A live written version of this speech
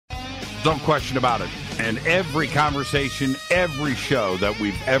No question about it. And every conversation, every show that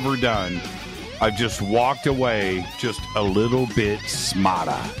we've ever done, I've just walked away just a little bit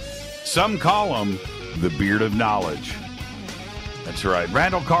smarter. Some call him the beard of knowledge. That's right.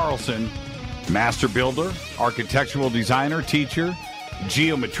 Randall Carlson, master builder, architectural designer, teacher,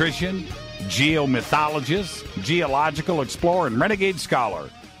 geometrician, geomythologist, geological explorer, and renegade scholar.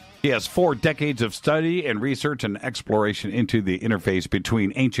 He has 4 decades of study and research and exploration into the interface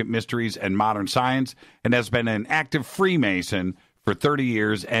between ancient mysteries and modern science, and has been an active Freemason for 30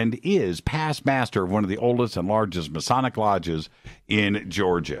 years and is past master of one of the oldest and largest Masonic lodges in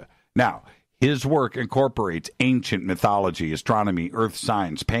Georgia. Now, his work incorporates ancient mythology, astronomy, earth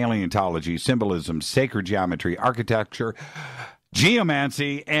science, paleontology, symbolism, sacred geometry, architecture,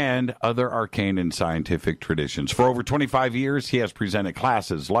 geomancy, and other arcane and scientific traditions. For over 25 years, he has presented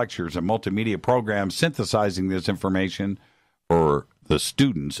classes, lectures, and multimedia programs synthesizing this information for the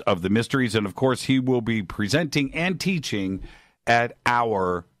students of the mysteries. And, of course, he will be presenting and teaching at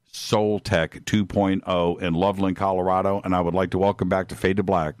our Soul Tech 2.0 in Loveland, Colorado. And I would like to welcome back to Fade to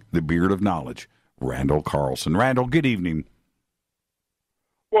Black, the beard of knowledge, Randall Carlson. Randall, good evening.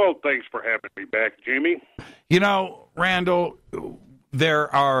 Well, thanks for having me back, Jamie. You know, Randall,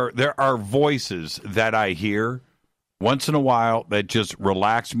 there are voices that I hear once in a while that just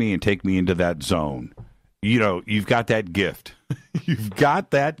relax me and take me into that zone. You know, you've got that gift. You've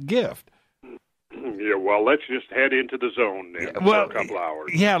got that gift. Yeah, well, let's just head into the zone then for a couple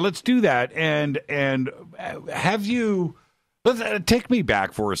hours. Yeah, let's do that. And have you, take me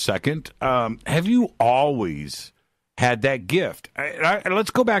back for a second. Have you always had that gift? Let's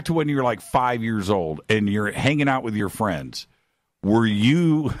go back to when you were like 5 years old and you're hanging out with your friends. Were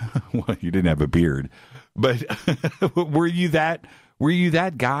you, well, you didn't have a beard, but were you that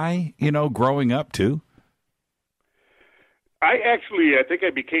guy, you know, growing up too? I think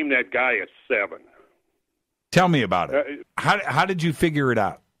I became that guy at 7. Tell me about it. How did you figure it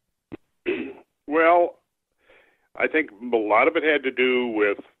out? Well, I think a lot of it had to do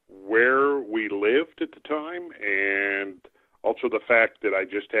with where we lived at the time, and also the fact that I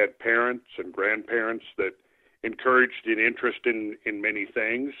just had parents and grandparents that encouraged an interest in many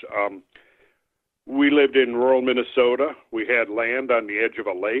things. We lived in rural Minnesota. We had land on the edge of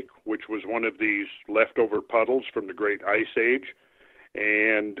a lake, which was one of these leftover puddles from the Great Ice Age,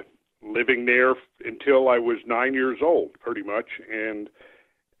 and living there until I was 9 years old, pretty much, and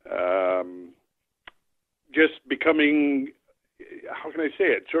just becoming, how can I say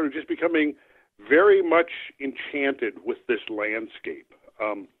it, sort of just becoming very much enchanted with this landscape.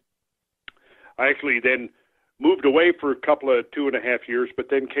 I actually then moved away for a couple of 2.5 years, but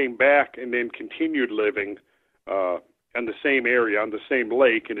then came back and then continued living in the same area, on the same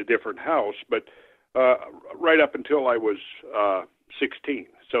lake in a different house, but right up until I was 16.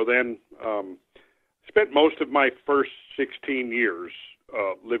 So then spent most of my first 16 years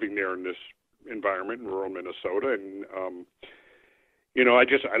living there in this environment in rural Minnesota, and you know, I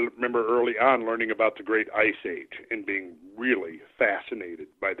remember early on learning about the Great Ice Age and being really fascinated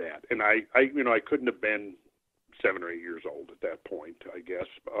by that. And I couldn't have been 7 or 8 years old at that point, I guess.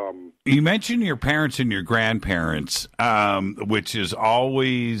 You mentioned your parents and your grandparents, which is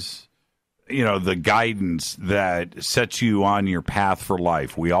always, you know, the guidance that sets you on your path for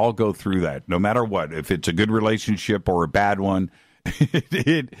life. We all go through that, no matter what. If it's a good relationship or a bad one,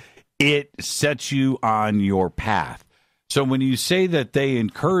 it sets you on your path. So when you say that they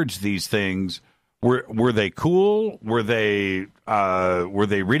encourage these things, were they cool? Were they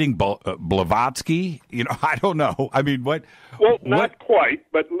reading Blavatsky? You know, I don't know. I mean, what? Well, not quite.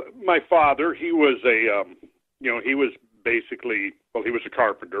 But my father, he was he was basically, well, he was a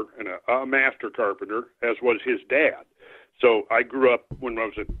carpenter and a master carpenter, as was his dad. So I grew up when I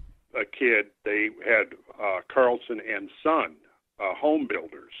was a kid. They had Carlson and Son home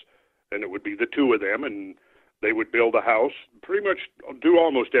builders, and it would be the two of them, and they would build a house, pretty much do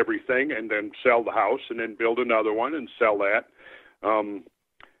almost everything, and then sell the house, and then build another one and sell that.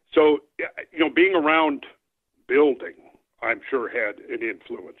 So, you know, being around building, I'm sure had an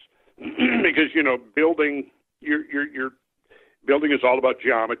influence because, you know, building, your building is all about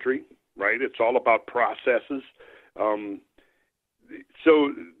geometry, right? It's all about processes.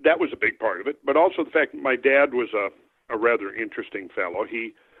 So that was a big part of it, but also the fact that my dad was a rather interesting fellow.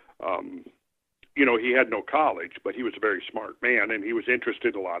 He, you know, he had no college, but he was a very smart man, and he was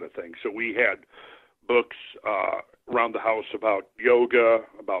interested in a lot of things. So we had books around the house about yoga,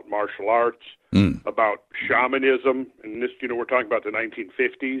 about martial arts, about shamanism, and this, you know, we're talking about the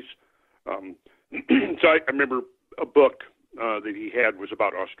 1950s. So I remember a book that he had was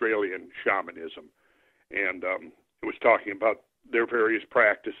about Australian shamanism, and it was talking about their various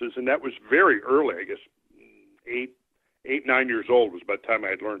practices, and that was very early. I guess 9 years old was by the time I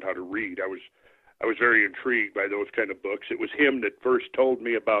had learned how to read. I was very intrigued by those kind of books. It was him that first told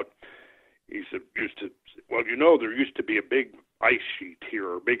me about. He said, well, there used to be a big ice sheet here,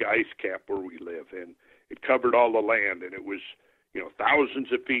 or a big ice cap where we live, and it covered all the land, and it was,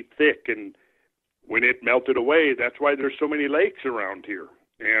 thousands of feet thick, and when it melted away, that's why there's so many lakes around here,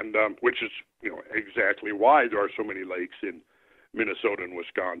 and which is, exactly why there are so many lakes in Minnesota and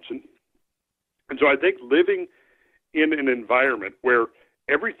Wisconsin. And so I think living in an environment where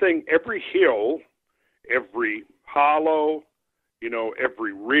everything, every hill, every hollow,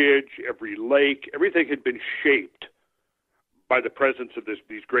 every ridge, every lake, everything had been shaped by the presence of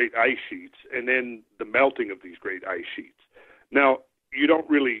these great ice sheets, and then the melting of these great ice sheets. Now, you don't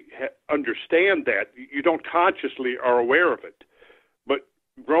really understand that. You don't consciously are aware of it. But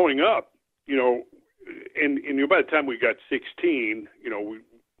growing up, and by the time we got 16,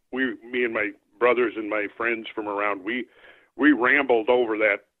 me and my brothers and my friends from around, we rambled over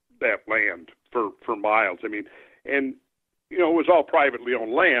that land for miles. I mean, and it was all privately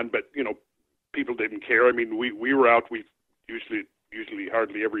owned land, but people didn't care. I mean, we were out. We usually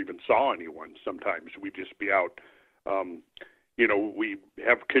hardly ever even saw anyone. Sometimes we'd just be out. We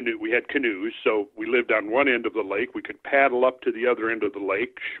had canoes, so we lived on one end of the lake. We could paddle up to the other end of the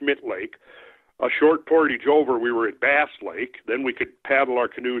lake, Schmidt Lake. A short portage over, we were at Bass Lake. Then we could paddle our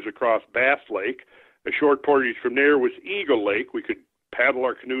canoes across Bass Lake. A short portage from there was Eagle Lake. We could paddle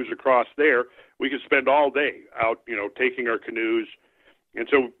our canoes across there. We could spend all day out, taking our canoes. And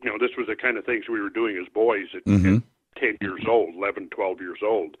so, this was the kind of things we were doing as boys at 10 years old, 11, 12 years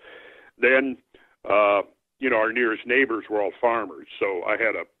old. Then, our nearest neighbors were all farmers. So I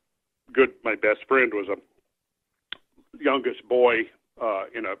had my best friend was a youngest boy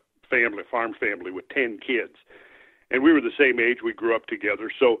in a farm family with 10 kids. And we were the same age. We grew up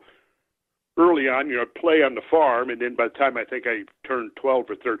together. So early on, I'd play on the farm, and then by the time I think I turned 12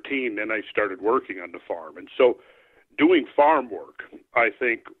 or 13, then I started working on the farm. And so doing farm work, I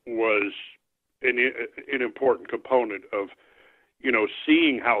think, was an important component of,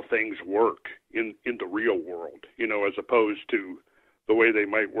 seeing how things work in the real world, as opposed to the way they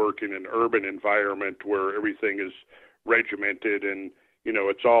might work in an urban environment where everything is regimented and,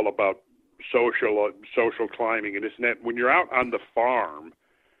 it's all about social climbing and this and that. When you're out on the farm,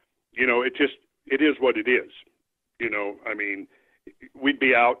 it is what it is. I mean, we'd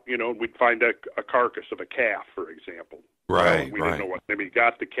be out, we'd find a carcass of a calf, for example. Right. We didn't know what maybe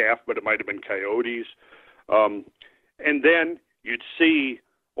got the calf, but it might have been coyotes. And then you'd see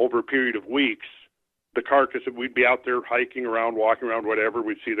over a period of weeks the carcass. We'd be out there hiking around, walking around, whatever.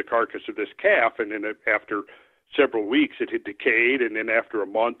 We'd see the carcass of this calf, and then after several weeks it had decayed, and then after a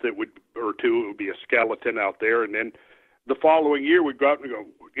month or two it would be a skeleton out there, and then the following year we'd go out and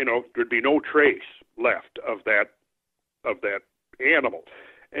go, there'd be no trace left of that animal.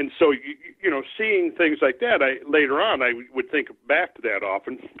 And so, seeing things like that, later on I would think back to that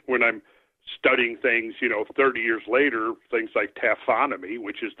often when I'm studying things, 30 years later, things like taphonomy,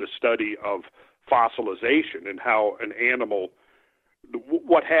 which is the study of fossilization and how an animal,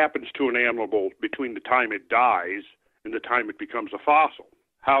 what happens to an animal between the time it dies and the time it becomes a fossil.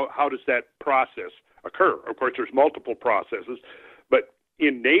 How does that process occur? Of course, there's multiple processes, but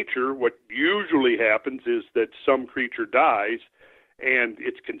in nature, what usually happens is that some creature dies and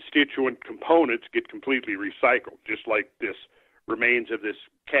its constituent components get completely recycled, just like this remains of this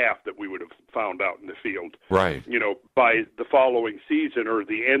calf that we would have found out in the field. Right. By the following season or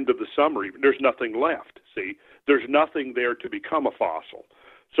the end of the summer, even, there's nothing left. See, there's nothing there to become a fossil.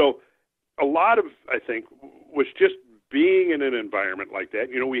 So a lot of, I think, was just being in an environment like that.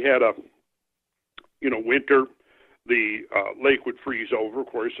 We had winter, the lake would freeze over, of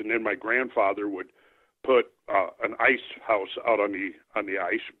course, and then my grandfather would put an ice house out on the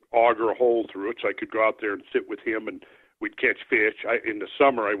ice, auger a hole through it so I could go out there and sit with him and we'd catch fish. In the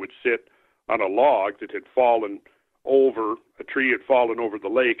summer, I would sit on a log that had fallen over, a tree had fallen over the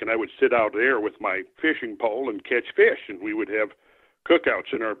lake, and I would sit out there with my fishing pole and catch fish, and we would have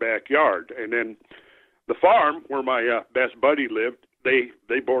cookouts in our backyard. And then the farm where my best buddy lived,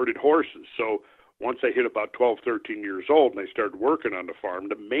 they boarded horses. So once I hit about 12, 13 years old and I started working on the farm,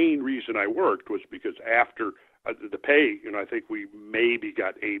 the main reason I worked was because after the pay, I think we maybe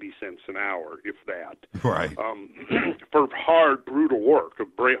got 80 cents an hour, if that. Right. For hard, brutal work of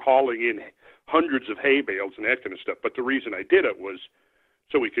hauling in hundreds of hay bales and that kind of stuff. But the reason I did it was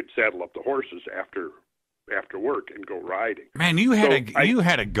so we could saddle up the horses after work and go riding. Man, you had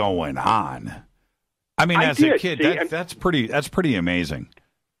it going on. I mean, as a kid, that's pretty amazing.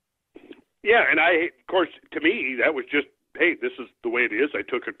 Yeah, and of course, to me, that was just hey, this is the way it is. I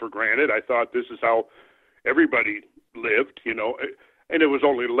took it for granted. I thought this is how everybody lived, and it was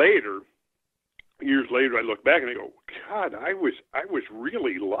only later, years later, I look back and I go, God, I was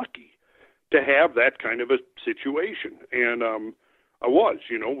really lucky to have that kind of a situation. And I was,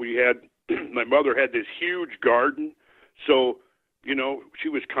 we had, my mother had this huge garden. So, she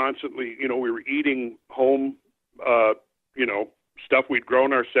was constantly, we were eating home, stuff we'd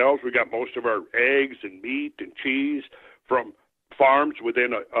grown ourselves. We got most of our eggs and meat and cheese from farms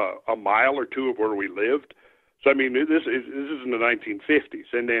within a mile or two of where we lived. So, I mean, this is in the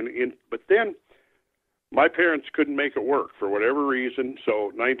 1950s. But then my parents couldn't make it work for whatever reason.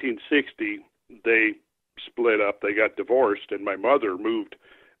 So 1960, they split up. They got divorced, and my mother moved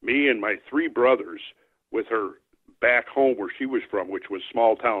me and my three brothers with her back home where she was from, which was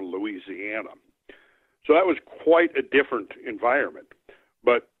small town Louisiana. So that was quite a different environment.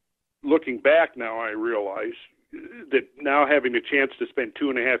 But looking back now, I realize that now having the chance to spend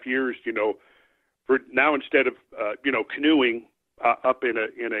 2.5 years, for now instead of canoeing up in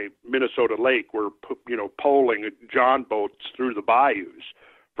a Minnesota lake, we're poling John boats through the bayous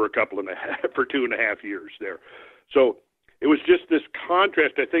for 2.5 years there. So it was just this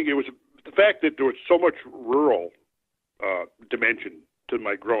contrast. I think it was the fact that there was so much rural dimension to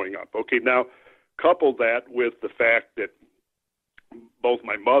my growing up. Okay, now couple that with the fact that both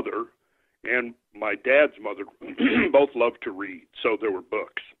my mother and my dad's mother both loved to read, so there were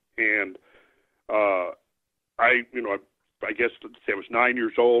books. And I guess let's say I was 9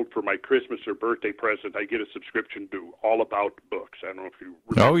 years old. For my Christmas or birthday present, I get a subscription to All About Books. I don't know if you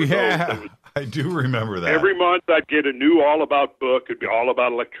remember. Oh, yeah. I do remember that. Every month I'd get a new All About book. It'd be all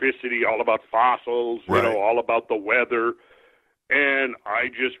about electricity, all about fossils, right. All about the weather. And I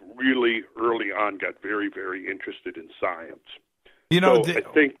just really early on got very, very interested in science. I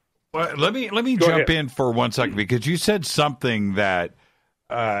think. Well, let me jump in for 1 second, because you said something that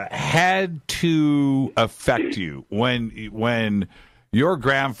had to affect you when your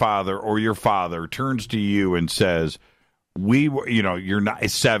grandfather or your father turns to you and says, you're not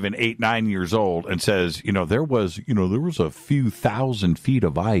 7, 8, 9 years old, and says, there was a few thousand feet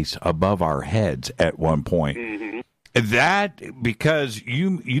of ice above our heads at one point. Mm-hmm. That, because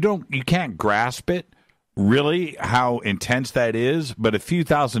you can't grasp it really how intense that is, but a few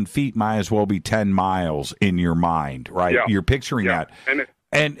thousand feet might as well be 10 miles in your mind, right? Yeah. You're picturing that.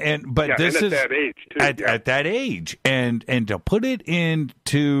 But this is that age too. At that age, and to put it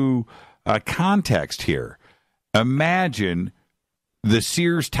into context here, imagine the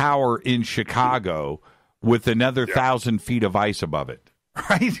Sears Tower in Chicago with another 1,000 feet of ice above it,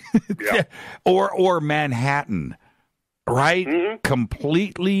 right? Yeah. or Manhattan, right? Mm-hmm.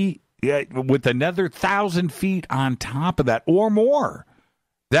 Completely with another 1,000 feet on top of that or more.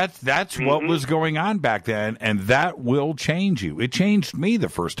 That's mm-hmm. what was going on back then, and that will change you. It changed me the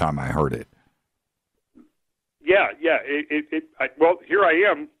first time I heard it. Yeah. Well, here I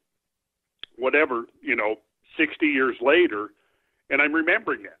am, 60 years later, and I'm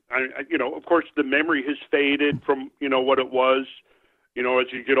remembering it. Of course, the memory has faded from, what it was.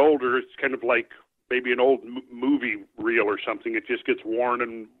 As you get older, it's kind of like maybe an old movie reel or something. It just gets worn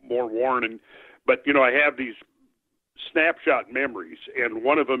and more worn. But I have these snapshot memories, and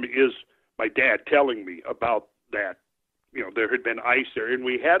one of them is my dad telling me about that. There had been ice there, and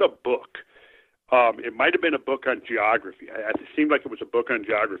we had a book. It might have been a book on geography. It seemed like it was a book on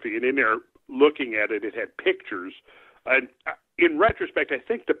geography, and in there, looking at it, it had pictures. And in retrospect, I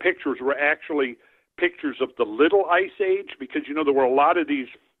think the pictures were actually pictures of the Little Ice Age, because there were a lot of these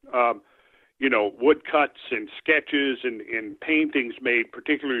woodcuts and sketches and paintings made,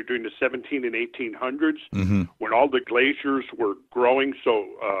 particularly during the 17 and 1800s, mm-hmm. when all the glaciers were growing so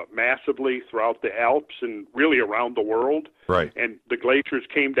massively throughout the Alps and really around the world. Right. And the glaciers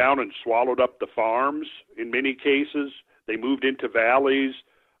came down and swallowed up the farms in many cases. They moved into valleys.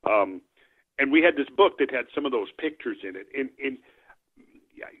 And we had this book that had some of those pictures in it. In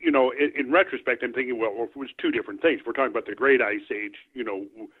retrospect, I'm thinking, well, it was two different things. We're talking about the Great Ice Age,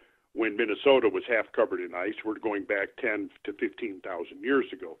 when Minnesota was half covered in ice. We're going back 10 to 15,000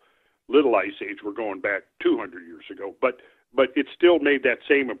 years ago. Little Ice Age, we're going back 200 years ago. But it still made that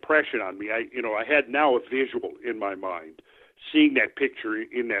same impression on me. I had now a visual in my mind, seeing that picture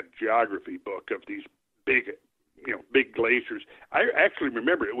in that geography book of these big glaciers. I actually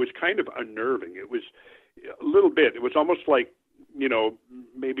remember it was kind of unnerving. It was a little bit. It was almost like,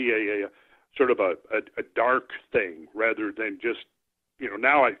 maybe a sort of a dark thing rather than just,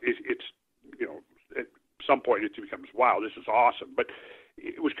 now it's at some point it becomes, wow, this is awesome. But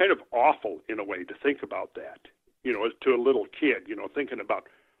it was kind of awful in a way to think about that, as to a little kid, thinking about,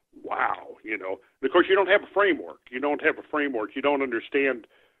 wow, you know. And of course, you don't have a framework. You don't understand,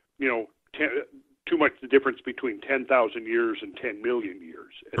 you know, too much the difference between 10,000 years and 10 million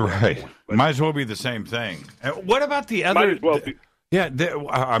years. Right. Might as well be the same thing. What about the other? Might as well be. Yeah,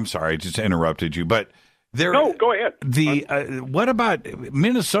 I'm sorry, I just interrupted you, but no, go ahead. What about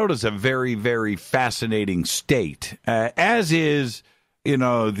Minnesota's a very, very fascinating state, as is, you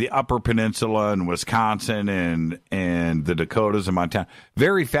know, the Upper Peninsula and Wisconsin and the Dakotas and Montana.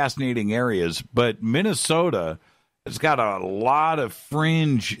 Very fascinating areas, but Minnesota has got a lot of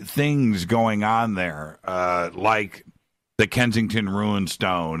fringe things going on there, like the Kensington Ruin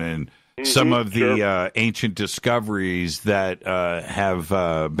Stone and some of the ancient discoveries that have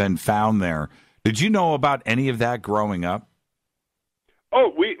been found there. Did you know about any of that growing up?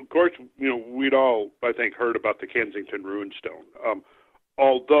 Oh, of course, you know, we'd all, I think, heard about the Kensington Ruin Stone.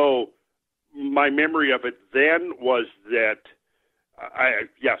 Although my memory of it then was that I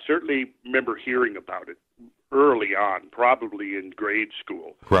certainly remember hearing about it early on, probably in grade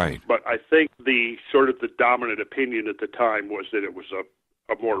school. Right. But I think the dominant opinion at the time was that it was a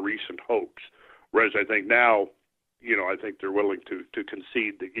more recent hoax. Whereas I think now, you know, I think they're willing to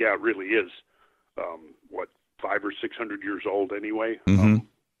concede that, yeah, it really is, 500 or 600 years old anyway. Mm-hmm.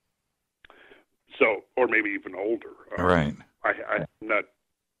 So, or maybe even older. Right. I'm not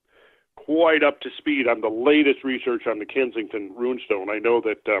quite up to speed on the latest research on the Kensington Runestone. I know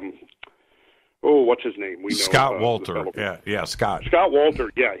that, what's his name? We know Scott Walter. Yeah, Scott. Scott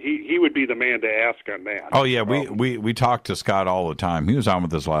Walter. Yeah, he would be the man to ask on that. Oh yeah, we talk to Scott all the time. He was on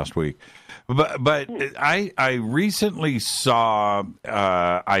with us last week. But I recently saw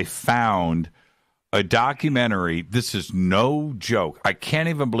I found a documentary. This is no joke. I can't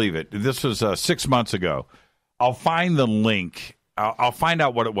even believe it. This was 6 months ago. I'll find the link. I'll find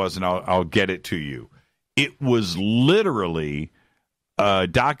out what it was, and I'll get it to you. It was literally a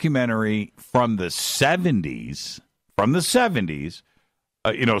documentary from the 70s.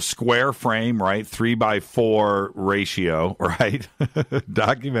 You know, square frame, right? 3:4 ratio, right?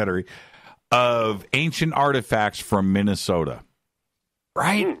 Documentary of ancient artifacts from Minnesota.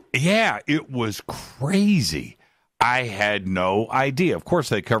 Right? Yeah, it was crazy. I had no idea. Of course,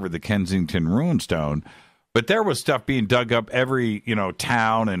 they covered the Kensington Runestone, but there was stuff being dug up every, you know,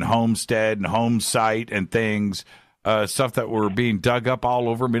 town and homestead and home site and things, stuff that were being dug up all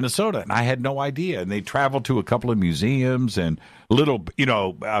over Minnesota, and I had no idea. And they traveled to a couple of museums and little, you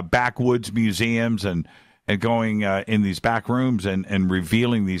know, backwoods museums and going in these back rooms and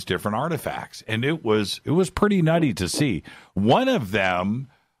revealing these different artifacts. And it was pretty nutty to see. One of them,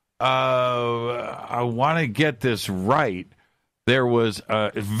 I want to get this right, there was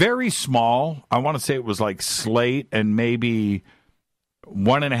very small, I want to say it was like slate and maybe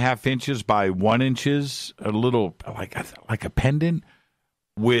 1.5 inches by 1 inches, a little like a pendant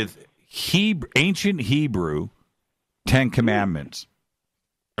with ancient Hebrew 10 Commandments.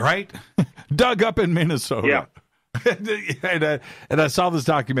 Right? Dug up in Minnesota. Yeah. and I saw this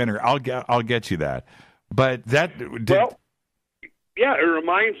documentary. I'll get you that. But that well, yeah, it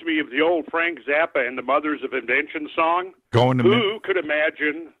reminds me of the old Frank Zappa and the Mothers of Invention song. Who could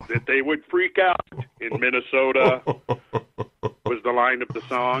imagine that they would freak out in Minnesota was the line of the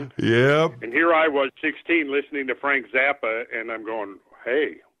song. Yep. And here I was 16 listening to Frank Zappa, and I'm going,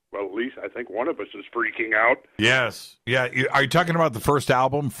 hey, well, at least I think one of us is freaking out. Yes. Yeah. Are you talking about the first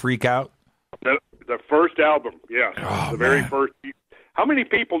album, Freak Out? The first album, yes. Oh, the very first. How many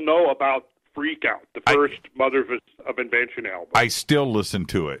people know about Freak Out, the first Mothers of Invention album? I still listen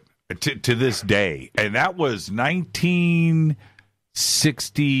to it to this day. And that was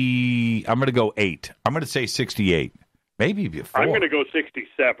 1960. I'm going to go 8. I'm going to say 68. Maybe before. I'm going to go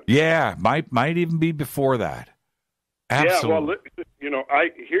 67. Yeah. Might even be before that. Absolutely. Yeah, well, you know,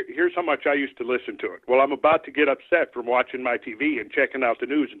 here's how much I used to listen to it. Well, I'm about to get upset from watching my TV and checking out the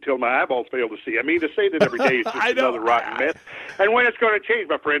news until my eyeballs fail to see. I mean, to say that every day is just another rotten myth. And when it's going to change,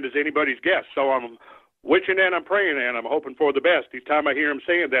 my friend, is anybody's guess. So I'm wishing and I'm praying and I'm hoping for the best. Each time I hear him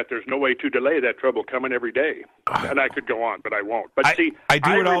saying that, there's no way to delay that trouble coming every day. And I could go on, but I won't. But see, I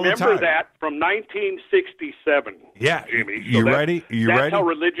do it all the time. I remember that from 1967. Yeah, Jimmy. So you ready? That's how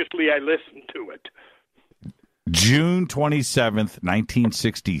religiously I listened to it. June 27th,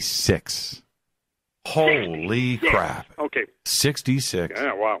 1966. Holy crap. Okay. 66.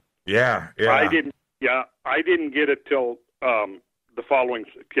 Yeah, wow. Yeah. I didn't get it till the following.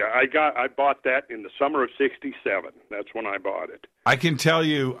 Yeah, I bought that in the summer of 67. That's when I bought it. I can tell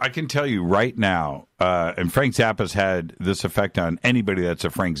you right now, and Frank Zappa's had this effect on anybody that's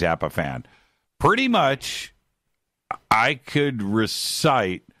a Frank Zappa fan. Pretty much I could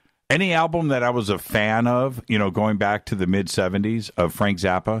recite Any album that I was a fan of, going back to the mid-'70s of Frank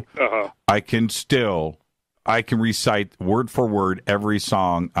Zappa, I can recite word for word every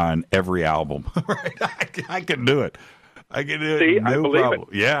song on every album. Right? I can do it. I can do it. See, no I believe problem.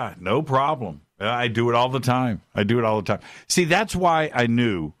 it. Yeah, no problem. I do it all the time. See, that's why I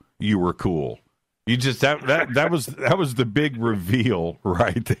knew you were cool. You just that was the big reveal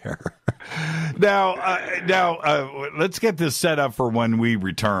right there. Now, let's get this set up for when we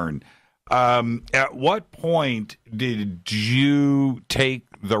return. At what point did you take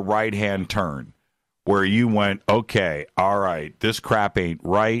the right-hand turn where you went, okay, all right, this crap ain't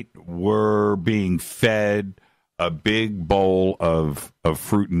right. We're being fed a big bowl of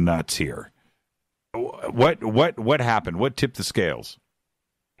fruit and nuts here. What happened? What tipped the scales?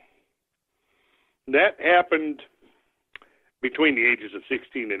 That happened between the ages of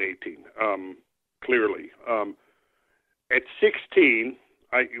 16 and 18, clearly. At 16,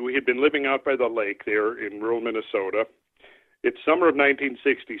 we had been living out by the lake there in rural Minnesota. It's summer of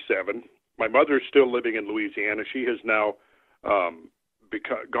 1967. My mother's still living in Louisiana. She has now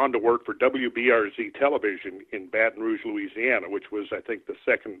gone to work for WBRZ Television in Baton Rouge, Louisiana, which was, I think, the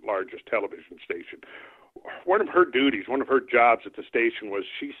second largest television station. One of her duties, one of her jobs at the station was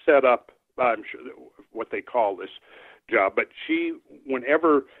she set up, I'm sure what they call this job, but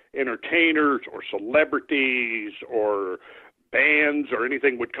whenever entertainers or celebrities or bands or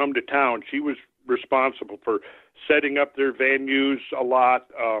anything would come to town, she was responsible for setting up their venues a lot,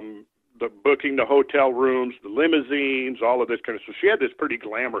 the booking the hotel rooms, the limousines, all of this kind of stuff. So she had this pretty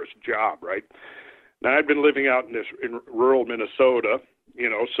glamorous job, right? Now, I'd been living out in rural Minnesota,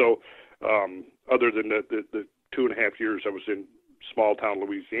 so other than the 2.5 years I was in small town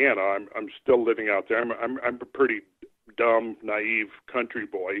Louisiana, I'm still living out there. I'm a pretty dumb, naive country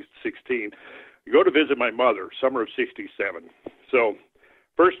boy, 16. I go to visit my mother, summer of 67. So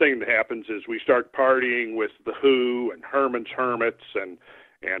first thing that happens is we start partying with The Who and Herman's Hermits and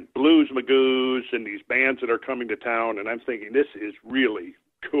Blues Magoos and these bands that are coming to town, and I'm thinking, this is really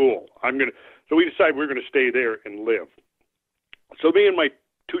cool. So we decide we're going to stay there and live. So me and my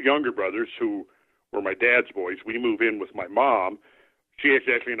two younger brothers, who were my dad's boys, we move in with my mom. She has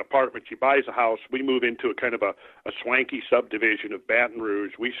actually an apartment. She buys a house. We move into a kind of a swanky subdivision of Baton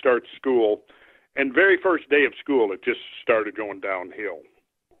Rouge. We start school, and very first day of school, it just started going downhill.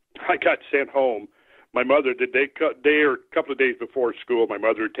 I got sent home. My mother, the day or a couple of days before school, my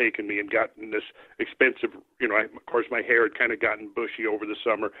mother had taken me and gotten this expensive, of course my hair had kind of gotten bushy over the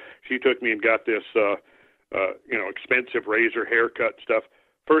summer. She took me and got this, expensive razor haircut stuff.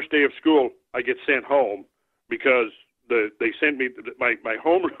 First day of school, I get sent home because they send me, my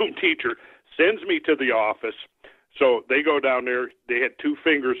homeroom teacher sends me to the office. So they go down there. They had 2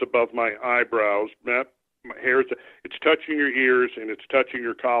 fingers above my eyebrows. My hair, it's touching your ears and it's touching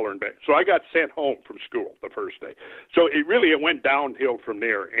your collar and back. So I got sent home from school the first day. So it went downhill from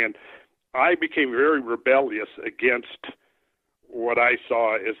there. And I became very rebellious against what I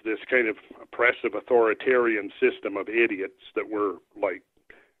saw as this kind of oppressive authoritarian system of idiots that were like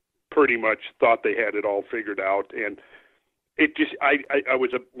pretty much thought they had it all figured out. And it just, it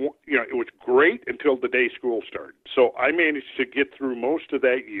was great until the day school started. So I managed to get through most of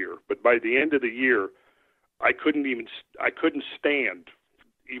that year, but by the end of the year, I couldn't stand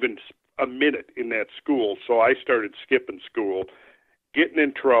even a minute in that school. So I started skipping school, getting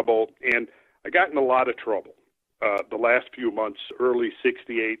in trouble, and I got in a lot of trouble the last few months, early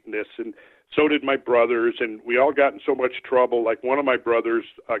 68 and this, and so did my brothers, and we all got in so much trouble. Like one of my brothers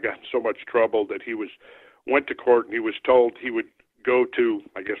got in so much trouble that he went to court and he was told he would go to,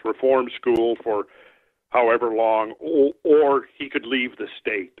 I guess, reform school for however long, or he could leave the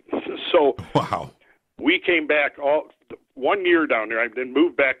state. So wow. We came back 1 year down there. I then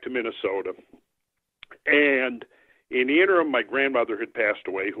moved back to Minnesota. And in the interim, my grandmother had passed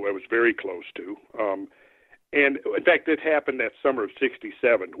away, who I was very close to. And in fact, it happened that summer of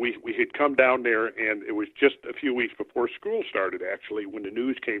 67. We had come down there, and it was just a few weeks before school started, actually, when the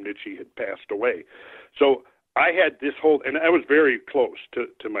news came that she had passed away. So I had this and I was very close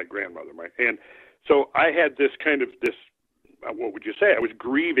to my grandmother. And so I had this kind of what would you say? I was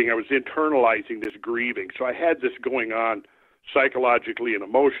grieving. I was internalizing this grieving. So I had this going on psychologically and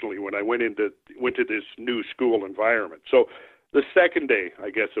emotionally when I went to this new school environment. So the second day,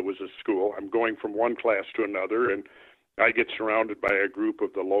 I guess it was a school, I'm going from one class to another, and I get surrounded by a group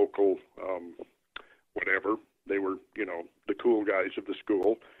of the local, whatever. They were, the cool guys of the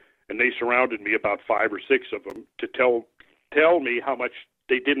school, and they surrounded me, about 5 or 6 of them, to tell me how much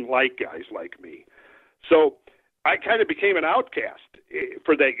they didn't like guys like me. So I kind of became an outcast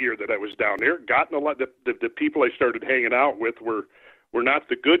for that year that I was down there. Gotten a lot. The people I started hanging out with were were not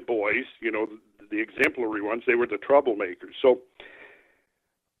the good boys, the exemplary ones. They were the troublemakers. So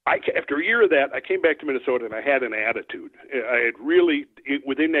after a year of that, I came back to Minnesota, and I had an attitude. I had really,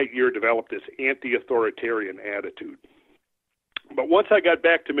 within that year, developed this anti-authoritarian attitude. But once I got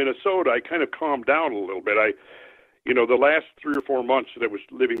back to Minnesota, I kind of calmed down a little bit. The last 3 or 4 months that I was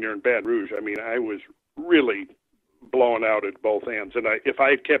living there in Baton Rouge, I was really blown out at both ends. And if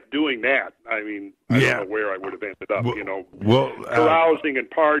I had kept doing that, I don't know where I would have ended up, carousing and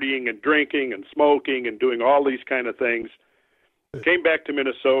partying and drinking and smoking and doing all these kind of things. Came back to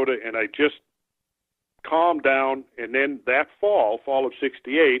Minnesota, and I just calmed down. And then that fall of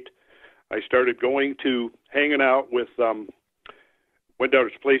 68, I started hanging out with, went down to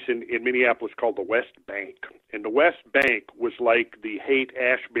this place in Minneapolis called the West Bank. And the West Bank was like the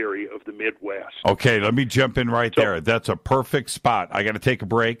Haight-Ashbury of the Midwest. Okay, let me jump in right there. That's a perfect spot. I got to take a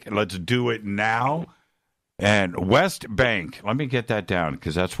break, and let's do it now. And West Bank, let me get that down,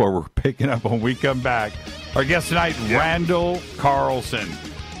 because that's where we're picking up when we come back. Our guest tonight, Randall Carlson.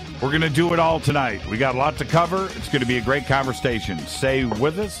 We're going to do it all tonight. We got a lot to cover. It's going to be a great conversation. Stay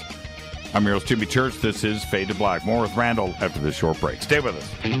with us. I'm your host, Jimmy Church. This is Fade to Black. More with Randall after this short break. Stay with us.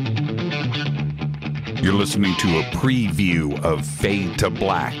 You're listening to a preview of Fade to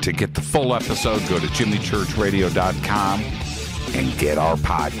Black. To get the full episode, go to jimmychurchradio.com and get our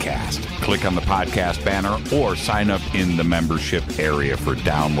podcast. Click on the podcast banner or sign up in the membership area for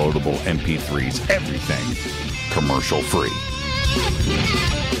downloadable MP3s. Everything commercial free.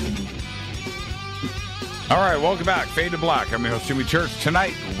 All right, welcome back. Fade to Black. I'm your host, Jimmy Church.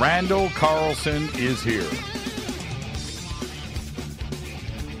 Tonight, Randall Carlson is here.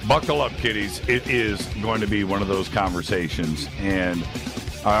 Buckle up, kiddies. It is going to be one of those conversations, and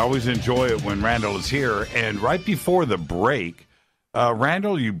I always enjoy it when Randall is here. And right before the break,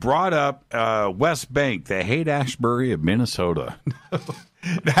 Randall, you brought up West Bank, the Haight-Ashbury of Minnesota.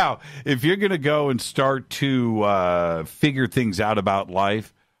 Now, if you're going to go and start to figure things out about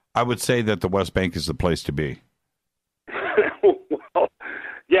life, I would say that the West Bank is the place to be. Well,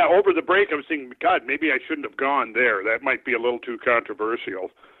 yeah, over the break I was thinking, God, maybe I shouldn't have gone there. That might be a little too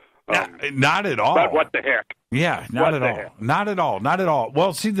controversial. Not at all. But what the heck? Yeah, not at all. Heck? Not at all. Not at all.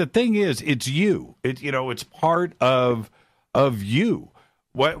 Well, see, the thing is, it's you. It's part of you.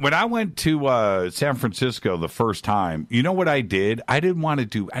 When I went to San Francisco the first time, you know what I did? I didn't want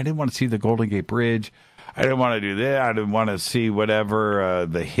to see the Golden Gate Bridge. I didn't want to do that. I didn't want to see whatever,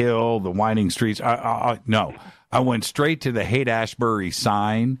 the hill, the winding streets. No. I went straight to the Haight-Ashbury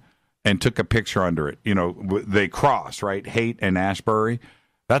sign and took a picture under it. They cross, right? Haight and Ashbury.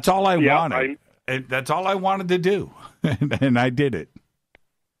 That's all I wanted. That's all I wanted to do. And I did it.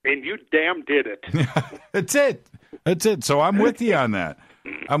 And you damn did it. That's it. So I'm with you on that.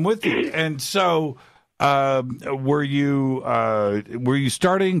 I'm with you. And so were you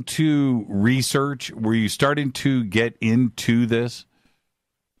starting to research? Were you starting to get into this?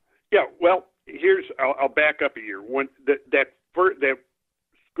 Yeah, well, I'll back up a year. When that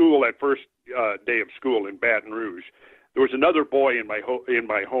school, that first day of school in Baton Rouge, there was another boy in my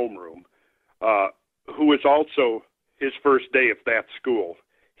homeroom who was also his first day at that school.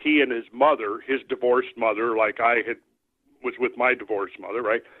 He and his mother, his divorced mother, like was with my divorced mother,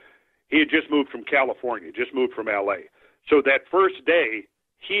 right? He had just moved from California, just moved from L.A. So that first day,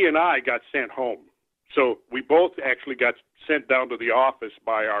 he and I got sent home. So we both actually got sent down to the office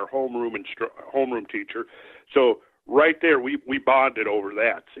by our homeroom teacher. So right there, we bonded over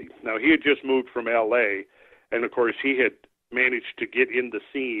that. See, now he had just moved from L.A., and of course he had managed to get in the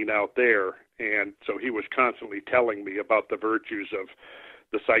scene out there, and so he was constantly telling me about the virtues of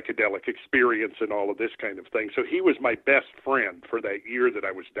the psychedelic experience and all of this kind of thing. So he was my best friend for that year that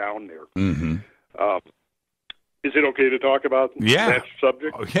I was down there. Mm-hmm. Is it okay to talk about that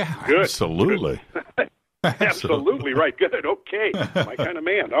subject? Oh, yeah, good. Absolutely. Good. Absolutely right. Good. Okay. My kind of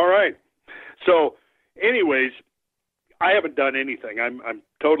man. All right. So anyways, I haven't done anything. I'm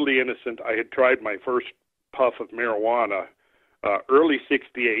totally innocent. I had tried my first puff of marijuana early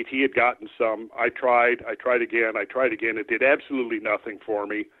 68. He had gotten some. I tried again. It did absolutely nothing for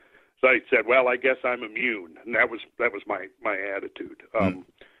me. So I said, well, I guess I'm immune. And that was my attitude.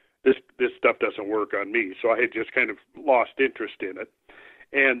 This stuff doesn't work on me. So I had just kind of lost interest in it.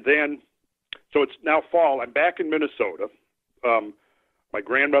 And then, so it's now fall. I'm back in Minnesota. My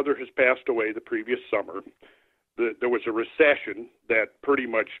grandmother has passed away the previous summer. There was a recession that pretty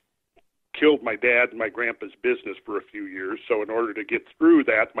much killed my dad and my grandpa's business for a few years. So in order to get through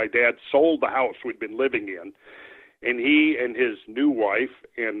that, my dad sold the house we'd been living in. And he and his new wife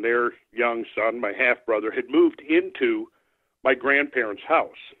and their young son, my half-brother, had moved into my grandparents' house.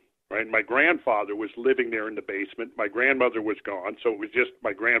 right? My grandfather was living there in the basement. My grandmother was gone, so it was just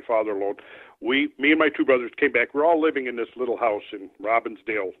my grandfather alone. Me and my two brothers came back. We're all living in this little house in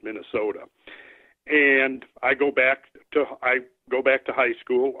Robbinsdale, Minnesota. And I go back to high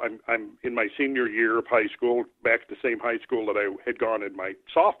school. I'm in my senior year of high school, back to the same high school that I had gone in my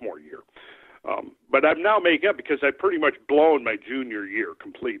sophomore year. But I'm now making up because I've pretty much blown my junior year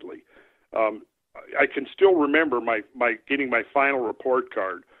completely. I can still remember my getting my final report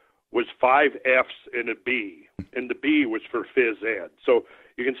card was 5 F's and a B, and the B was for phys ed. So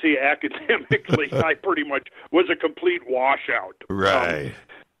you can see academically I pretty much was a complete washout. Right.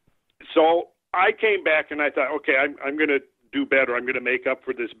 So I came back and I thought, okay, I'm going to do better. I'm going to make up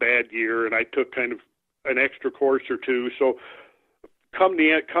for this bad year, and I took kind of an extra course or two. So come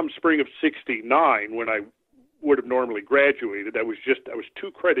spring of '69, when I would have normally graduated, I was 2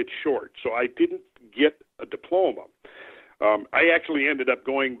 credits short, so I didn't get a diploma. I actually ended up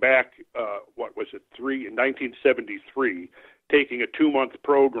going back, in 1973, taking a 2-month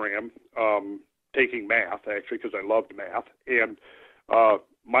program, taking math, actually, because I loved math, and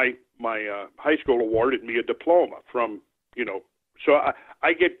my high school awarded me a diploma from, so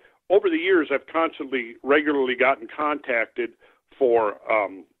I get, over the years, I've regularly gotten contacted for,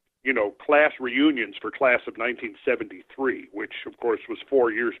 class reunions for class of 1973, which, of course, was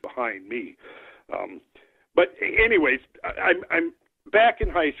 4 years behind me. But anyways, I'm back in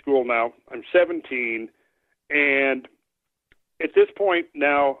high school now. I'm 17, and at this point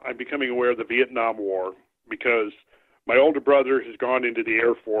now I'm becoming aware of the Vietnam War because my older brother has gone into the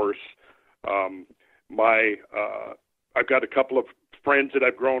Air Force. I've got a couple of friends that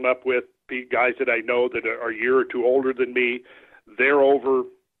I've grown up with, guys that I know that are a year or two older than me. They're over.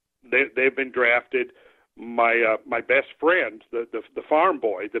 They've been drafted. My best friend, the farm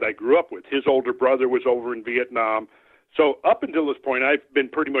boy that I grew up with, his older brother was over in Vietnam. So up until this point, I've been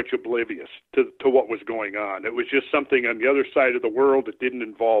pretty much oblivious to what was going on. It was just something on the other side of the world that didn't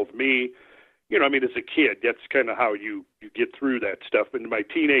involve me. As a kid, that's kind of how you get through that stuff. In my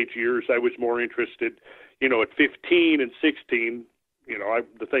teenage years, I was more interested, at 15 and 16,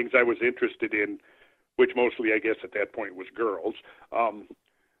 the things I was interested in, which mostly, I guess, at that point was girls,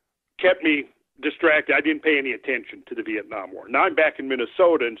 kept me distracted. I didn't pay any attention to the Vietnam War. Now I'm back in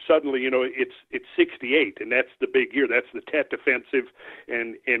Minnesota, and suddenly, it's 68, and that's the big year. That's the Tet Offensive,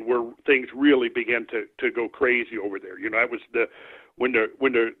 and where things really began to go crazy over there. That was when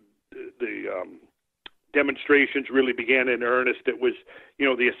the demonstrations really began in earnest. It was,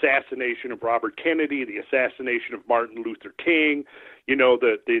 the assassination of Robert Kennedy, the assassination of Martin Luther King,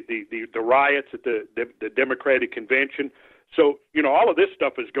 the riots at the Democratic Convention. So, all of this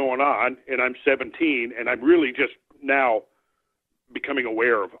stuff is going on, and I'm 17, and I'm really just now becoming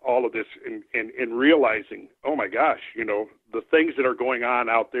aware of all of this and realizing, oh my gosh, the things that are going on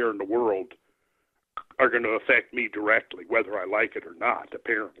out there in the world are going to affect me directly, whether I like it or not,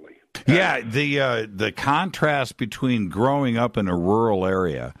 apparently. Yeah, the contrast between growing up in a rural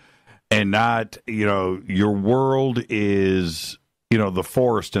area and not, your world is, the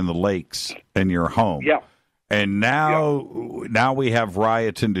forest and the lakes and your home. Yeah. And now we have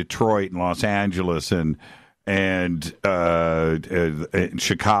riots in Detroit and Los Angeles and in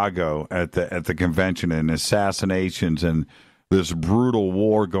Chicago at the convention, and assassinations and this brutal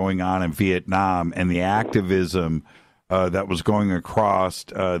war going on in Vietnam, and the activism that was going across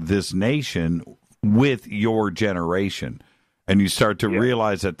this nation with your generation. And you start to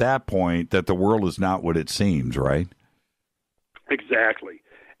realize at that point that the world is not what it seems, right? Exactly.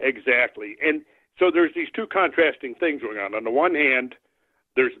 And so there's these two contrasting things going on. On the one hand,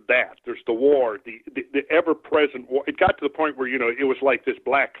 there's the war, the ever-present war. It got to the point where, it was like this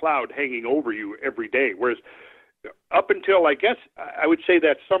black cloud hanging over you every day. Whereas up until, I guess, I would say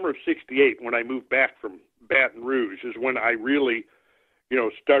that summer of '68, when I moved back from Baton Rouge, is when I really,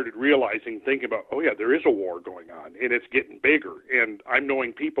 started thinking about, oh yeah, there is a war going on, and it's getting bigger. And I'm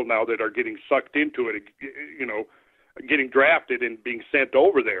knowing people now that are getting sucked into it, getting drafted and being sent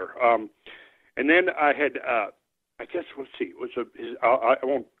over there. And then I had, I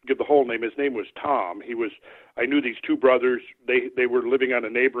won't give the whole name. His name was Tom. I knew these two brothers. They were living on a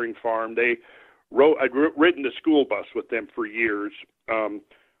neighboring farm. I'd ridden the school bus with them for years. I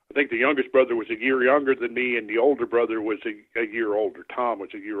think the youngest brother was a year younger than me, and the older brother was a year older. Tom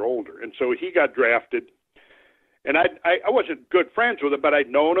was a year older. And so he got drafted. And I wasn't good friends with him, but I'd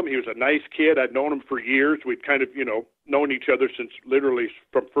known him. He was a nice kid. I'd known him for years. We'd kind of, known each other since literally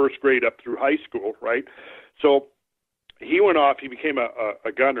from first grade up through high school, right? So he went off. He became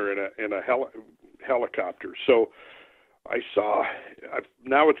a gunner in a helicopter. So I saw,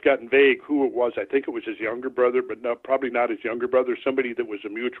 now it's gotten vague who it was. I think it was his younger brother, but no, probably not his younger brother, somebody that was a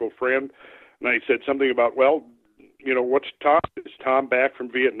mutual friend. And I said something about, well, what's Tom? Is Tom back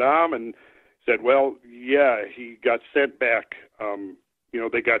from Vietnam? And said, well, yeah, he got sent back.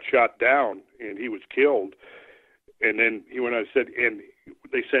 They got shot down and he was killed. And then he went on and said, and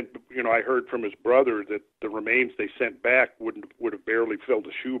they sent, I heard from his brother that the remains they sent back would have barely filled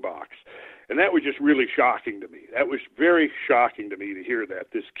a shoebox. And that was just really shocking to me. That was very shocking to me to hear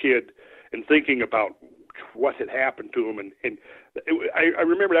that, this kid, and thinking about what had happened to him. I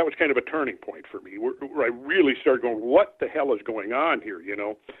remember that was kind of a turning point for me, where I really started going, what the hell is going on here,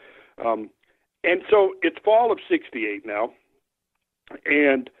 And so it's fall of '68 now,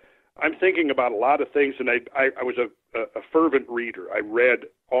 and I'm thinking about a lot of things, and I was a fervent reader. I read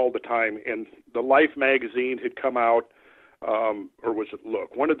all the time, and the Life magazine had come out, or was it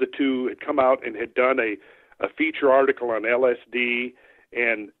Look? One of the two had come out and had done a feature article on LSD,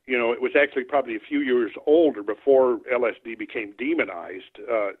 and, it was actually probably a few years older before LSD became demonized,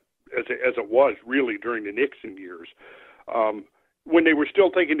 as it was really during the Nixon years, when they were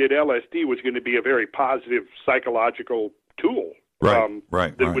still thinking that LSD was going to be a very positive psychological tool. Right.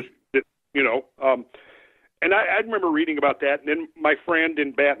 And I remember reading about that, and then my friend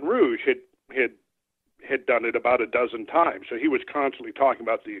in Baton Rouge had done it about a dozen times, so he was constantly talking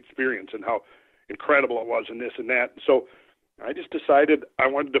about the experience and how incredible it was and this and that. So I just decided I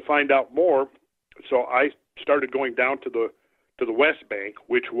wanted to find out more, so I started going down to the West Bank,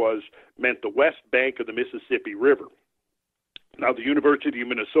 which meant the west bank of the Mississippi River. Now, the University of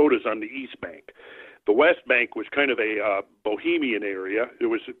Minnesota is on the East Bank. The West Bank was kind of a bohemian area.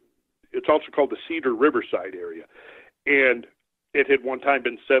 It's also called the Cedar Riverside area, and it had one time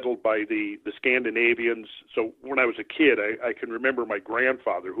been settled by the Scandinavians. So when I was a kid, I can remember my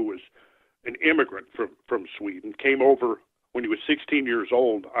grandfather, who was an immigrant from Sweden, came over when he was 16 years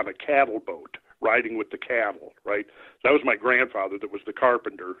old on a cattle boat, riding with the cattle, right? That was my grandfather that was the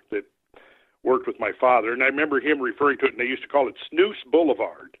carpenter that worked with my father. And I remember him referring to it, and they used to call it Snooze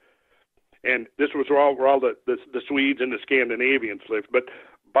Boulevard. And this was where all the Swedes and the Scandinavians lived. But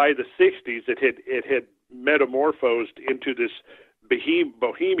by the 60s, it had metamorphosed into this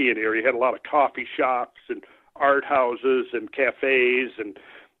bohemian area. It had a lot of coffee shops and art houses and cafes, and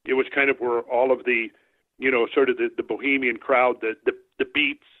it was kind of where all of the, sort of the bohemian crowd, the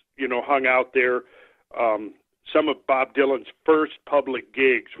Beats, hung out there. Some of Bob Dylan's first public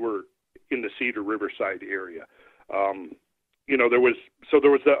gigs were in the Cedar Riverside area. There was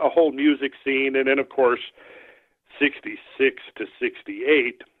a whole music scene, and then of course, 66 to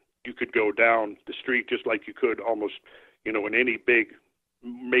 68, you could go down the street just like you could almost, in any big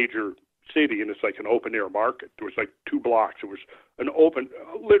major city, and it's like an open air market. There was like 2 blocks. It was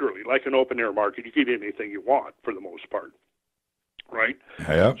literally like an open air market. You could eat anything you want for the most part, right?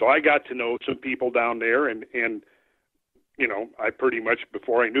 Yeah. So I got to know some people down there, and I pretty much,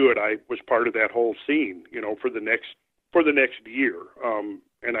 before I knew it, I was part of that whole scene, for the next year,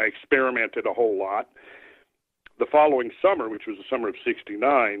 and I experimented a whole lot. The following summer, which was the summer of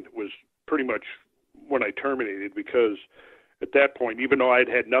 '69, was pretty much when I terminated, because at that point, even though I'd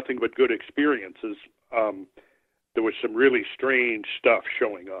had nothing but good experiences, there was some really strange stuff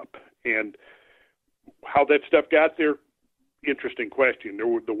showing up. And how that stuff got there, interesting question.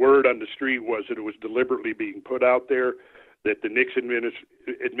 The word on the street was that it was deliberately being put out there, that the Nixon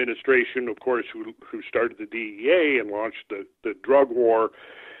administration, of course, who started the DEA and launched the drug war,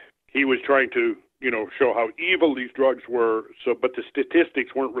 he was trying to, show how evil these drugs were. So, but the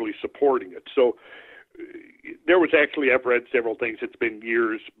statistics weren't really supporting it. So there was actually, I've read several things. It's been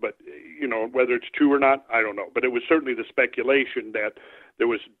years, but whether it's true or not, I don't know. But it was certainly the speculation that there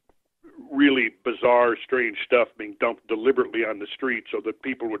was really bizarre, strange stuff being dumped deliberately on the street so that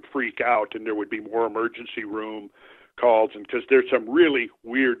people would freak out and there would be more emergency room calls, and because there's some really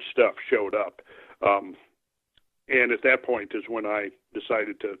weird stuff showed up. And at that point is when I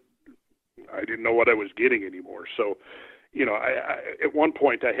decided I didn't know what I was getting anymore. So, at one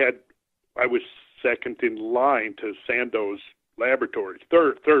point I was second in line to Sandoz Laboratories,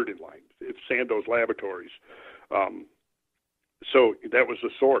 third in line. It's Sandoz Laboratories. So that was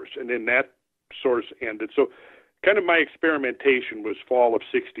the source, and then that source ended. So kind of my experimentation was fall of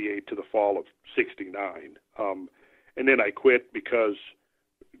 '68 to the fall of '69. And then I quit because,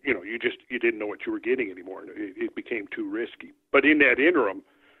 you didn't know what you were getting anymore. It became too risky. But in that interim,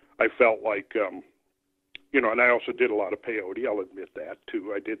 I felt like, and I also did a lot of peyote. I'll admit that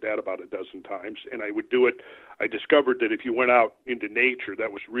too. I did that about a dozen times, and I would do it. I discovered that if you went out into nature,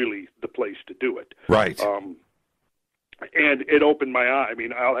 that was really the place to do it. Right. And it opened my eye. I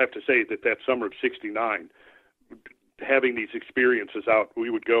mean, I'll have to say that summer of '69, having these experiences out. We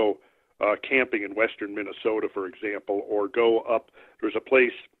would go camping in western Minnesota, for example, or go up. There's a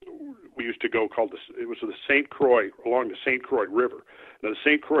place we used to go called it was the St. Croix, along the St. Croix River. Now, the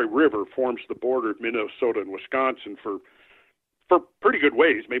St. Croix River forms the border of Minnesota and Wisconsin for pretty good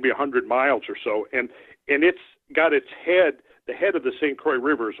ways, maybe 100 miles or so, and it's got its head. The head of the St. Croix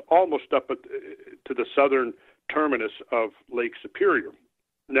River is almost up to the southern terminus of Lake Superior.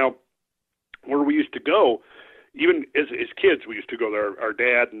 Now, where we used to go, even as kids, we used to go there. Our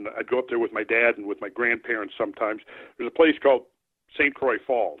dad, and I'd go up there with my dad and with my grandparents sometimes. There's a place called St. Croix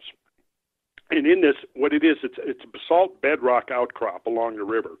Falls. And in this, what it is, it's a basalt bedrock outcrop along the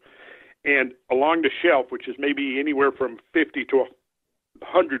river. And along the shelf, which is maybe anywhere from 50 to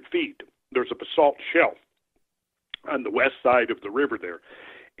 100 feet, there's a basalt shelf on the west side of the river there.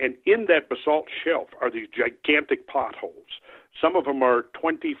 And in that basalt shelf are these gigantic potholes. Some of them are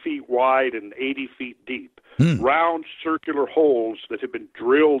 20 feet wide and 80 feet deep, round circular holes that have been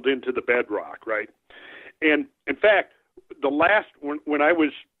drilled into the bedrock, right? And in fact, when I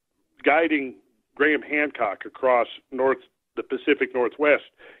was guiding Graham Hancock across the Pacific Northwest,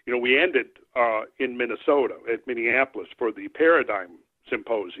 we ended in Minnesota at Minneapolis for the Paradigm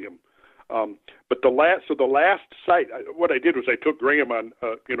Symposium. But the last site, what I did was I took Graham on,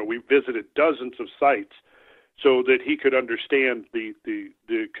 we visited dozens of sites so that he could understand the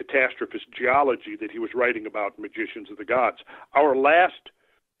catastrophist geology that he was writing about in Magicians of the Gods. Our last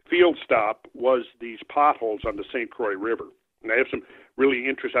field stop was these potholes on the St. Croix River. And I have some really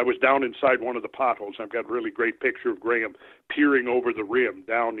interest. I was down inside one of the potholes. I've got a really great picture of Graham peering over the rim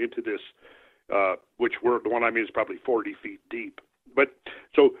down into this, the one I mean is probably 40 feet deep. But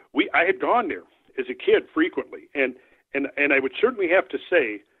so I had gone there as a kid frequently, and I would certainly have to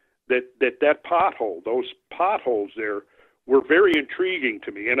say that pothole, those potholes there, were very intriguing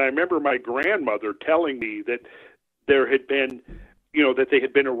to me. And I remember my grandmother telling me that there had been, that they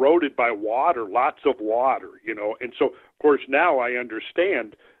had been eroded by water, lots of water, And so, of course, now I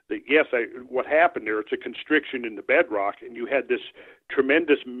understand that, yes, what happened there, it's a constriction in the bedrock, and you had this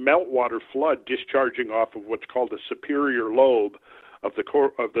tremendous meltwater flood discharging off of what's called the superior lobe of the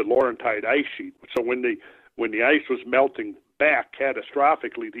Laurentide ice sheet. So when the ice was melting back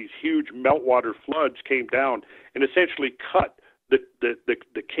catastrophically, these huge meltwater floods came down and essentially cut the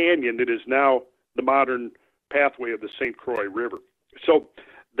canyon that is now the modern pathway of the St. Croix River. So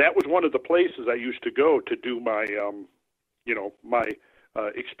that was one of the places I used to go to do my,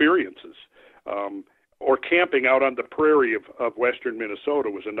 experiences. Or camping out on the prairie of western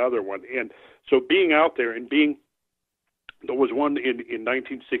Minnesota was another one. And so being out there and there was one in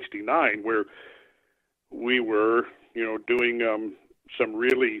 1969 where we were, doing some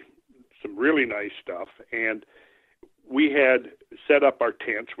really nice stuff. And we had set up our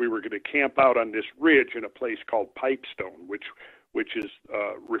tents. We were going to camp out on this ridge in a place called Pipestone, which is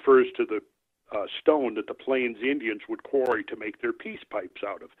refers to the stone that the Plains Indians would quarry to make their peace pipes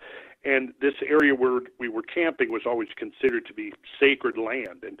out of. And this area where we were camping was always considered to be sacred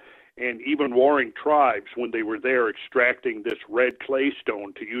land. And even warring tribes, when they were there extracting this red clay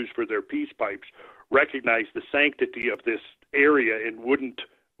stone to use for their peace pipes, recognized the sanctity of this area and wouldn't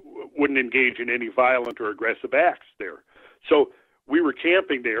engage in any violent or aggressive acts there. So we were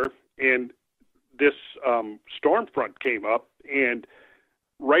camping there, and this storm front came up, and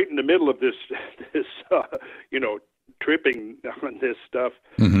right in the middle of this tripping on this stuff,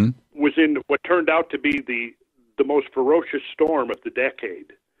 was in what turned out to be the most ferocious storm of the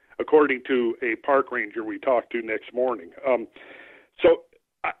decade, according to a park ranger we talked to next morning. So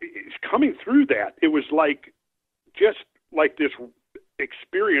coming through that, it was just like this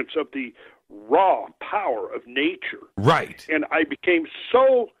experience of the raw power of nature. Right. And I became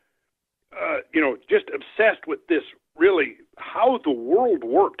so, just obsessed with this, really, how the world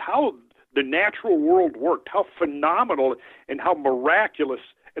worked, how the natural world worked, how phenomenal and how miraculous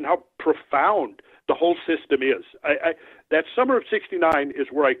and how profound the whole system is. That summer of '69 is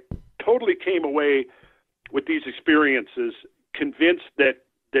where I totally came away with these experiences, convinced that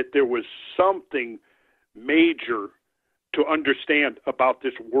there was something major to understand about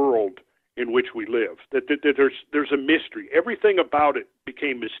this world in which we live, that there's a mystery. Everything about it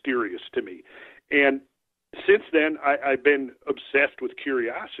became mysterious to me. And since then, I've been obsessed with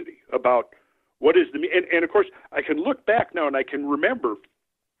curiosity about what is and of course, I can look back now and I can remember,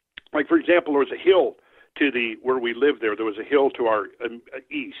 like, for example, there was a hill where we lived there. There was a hill to our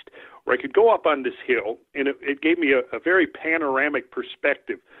east where I could go up on this hill, and it gave me a very panoramic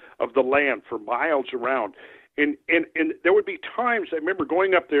perspective of the land for miles around. And there would be times I remember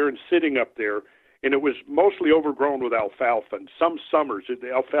going up there and sitting up there, and it was mostly overgrown with alfalfa. And some summers,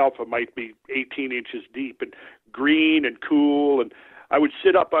 the alfalfa might be 18 inches deep. And green and cool. And I would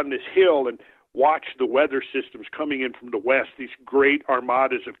sit up on this hill and watch the weather systems coming in from the west, these great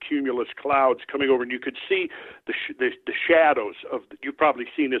armadas of cumulus clouds coming over, and you could see the shadows of, you've probably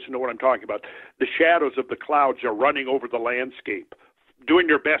seen this and know what I'm talking about, the shadows of the clouds are running over the landscape, doing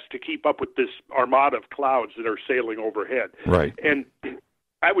their best to keep up with this armada of clouds that are sailing overhead. Right. And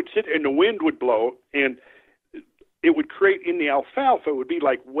I would sit, and the wind would blow, and it would create, in the alfalfa, it would be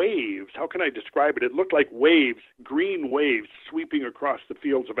like waves. How can I describe it? It looked like waves, green waves, sweeping across the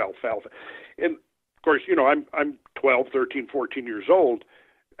fields of alfalfa. And, of course, you know, I'm 12, 13, 14 years old,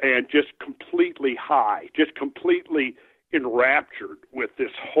 and just completely high, just completely enraptured with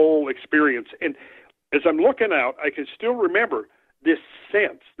this whole experience. And as I'm looking out, I can still remember this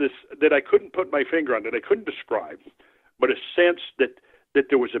sense, that I couldn't put my finger on, that I couldn't describe, but a sense that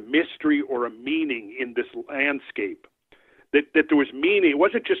there was a mystery or a meaning in this landscape, that there was meaning. It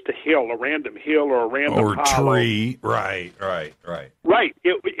wasn't just a hill, a random hill or a random hollow. Tree. Right. Right.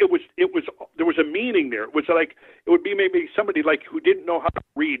 It was. There was a meaning there. It was like, it would be maybe somebody like who didn't know how to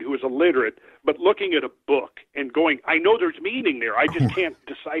read, who was illiterate, but looking at a book and going, I know there's meaning there. I just can't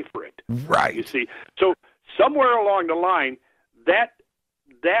decipher it. Right. You see. So somewhere along the line, that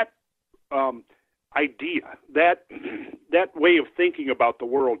idea, that way of thinking about the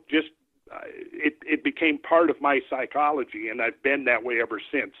world, just it became part of my psychology, and I've been that way ever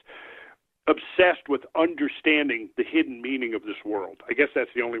since. Obsessed with understanding the hidden meaning of this world. I guess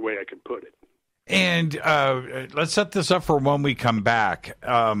that's the only way I can put it. And let's set this up for when we come back.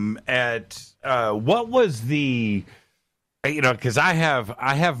 What was the, you know, because I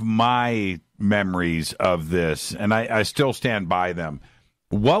have my memories of this, and I still stand by them.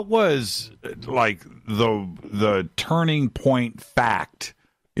 What was like the turning point fact,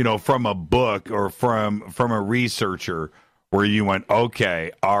 you know, from a book or from a researcher where you went,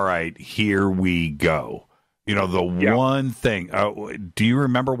 okay, all right, here we go? You know, the one thing. Do you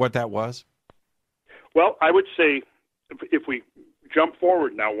remember what that was? Well, I would say if we jump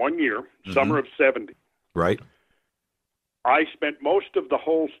forward now 1 year, summer of 70. Right. I spent most of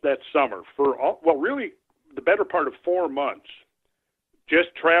that summer really the better part of 4 months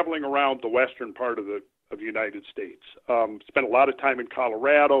just traveling around the western part of the United States. Spent a lot of time in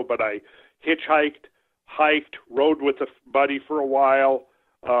Colorado, but I hitchhiked, hiked, rode with a buddy for a while,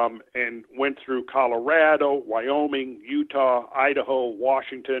 and went through Colorado, Wyoming, Utah, Idaho,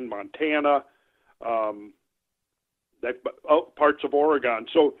 Washington, Montana, parts of Oregon.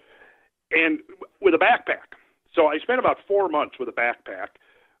 So, and with a backpack. So I spent about 4 months with a backpack,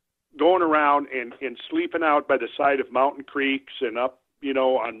 going around and sleeping out by the side of mountain creeks and up, you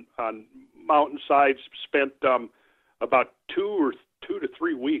know, on mountainsides. Spent about 2 to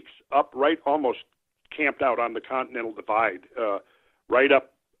 3 weeks up, right, almost camped out on the Continental Divide, right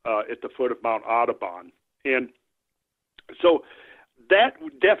up at the foot of Mount Audubon. And so that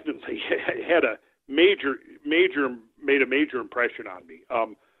definitely had made a major impression on me.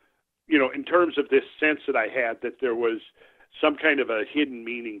 You know, in terms of this sense that I had that there was some kind of a hidden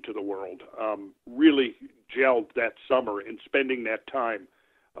meaning to the world, really gelled that summer, and spending that time,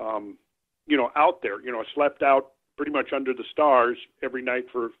 you know, out there. You know, I slept out pretty much under the stars every night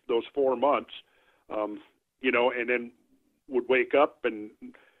for those 4 months, you know, and then would wake up and,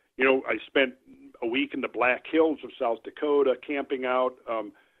 you know, I spent a week in the Black Hills of South Dakota camping out,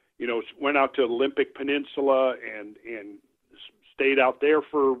 you know, went out to Olympic Peninsula and stayed out there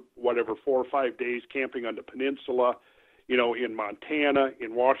for 4 or 5 days camping on the peninsula, you know, in Montana,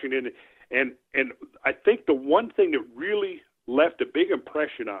 in Washington. And I think the one thing that really left a big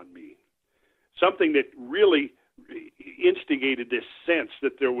impression on me, something that really instigated this sense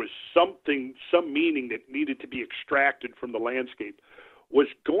that there was some meaning that needed to be extracted from the landscape, was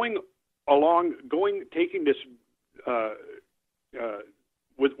taking this,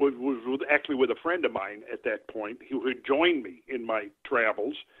 with a friend of mine at that point who had joined me in my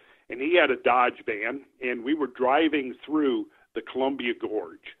travels, and he had a Dodge van, and we were driving through the Columbia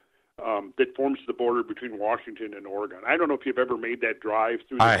Gorge that forms the border between Washington and Oregon. I don't know if you've ever made that drive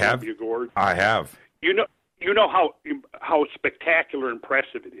through the Columbia Gorge. I have. You know how spectacular,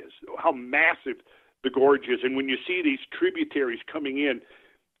 impressive it is, how massive the gorge is, and when you see these tributaries coming in,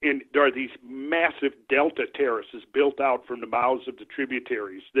 and there are these massive delta terraces built out from the mouths of the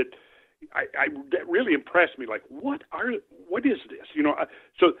tributaries that that really impressed me. Like, what is this? You know,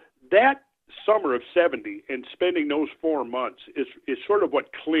 so that summer of 70 and spending those 4 months is sort of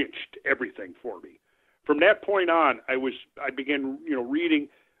what clinched everything for me. From that point on, I began, you know, reading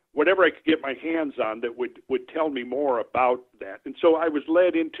whatever I could get my hands on that would tell me more about that. And so I was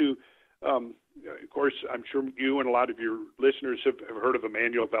led into, of course, I'm sure you and a lot of your listeners have heard of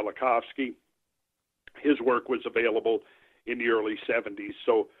Immanuel Velikovsky. his work was available in the early 70s.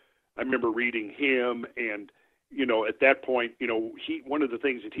 So I remember reading him, and, you know, at that point, you know, one of the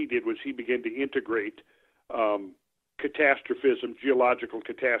things that he did was he began to integrate catastrophism, geological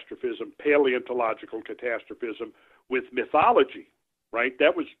catastrophism, paleontological catastrophism with mythology, right?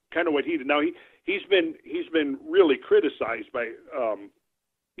 That was kind of what he did. Now he's been really criticized by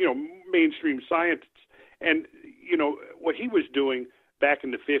you know, mainstream scientists, and you know what he was doing back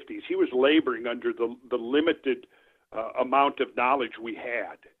in the 50s. He was laboring under the limited amount of knowledge we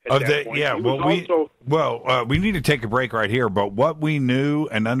had at that point. Yeah, we need to take a break right here. But what we knew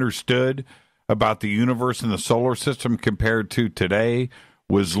and understood about the universe and the solar system compared to today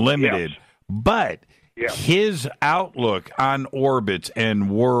was limited. Yes. But his outlook on orbits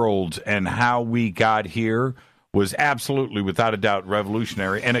and worlds and how we got here was absolutely, without a doubt,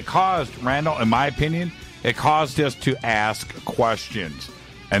 revolutionary. And it caused, Randall, in my opinion, it caused us to ask questions.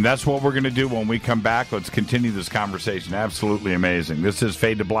 And that's what we're going to do when we come back. Let's continue this conversation. Absolutely amazing. This is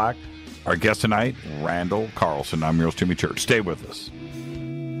Fade to Black. Our guest tonight, Randall Carlson. I'm your host, Jimmy Church. Stay with us.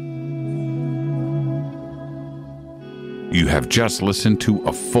 You have just listened to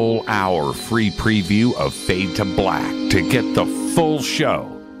a full hour free preview of Fade to Black. To get the full show,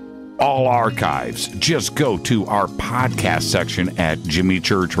 all archives, just go to our podcast section at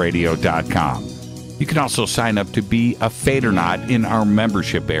jimmychurchradio.com. You can also sign up to be a Fadernaut in our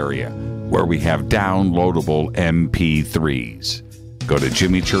membership area, where we have downloadable MP3s. Go to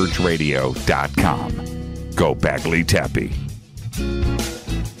jimmychurchradio.com. Go Bagley Tappy.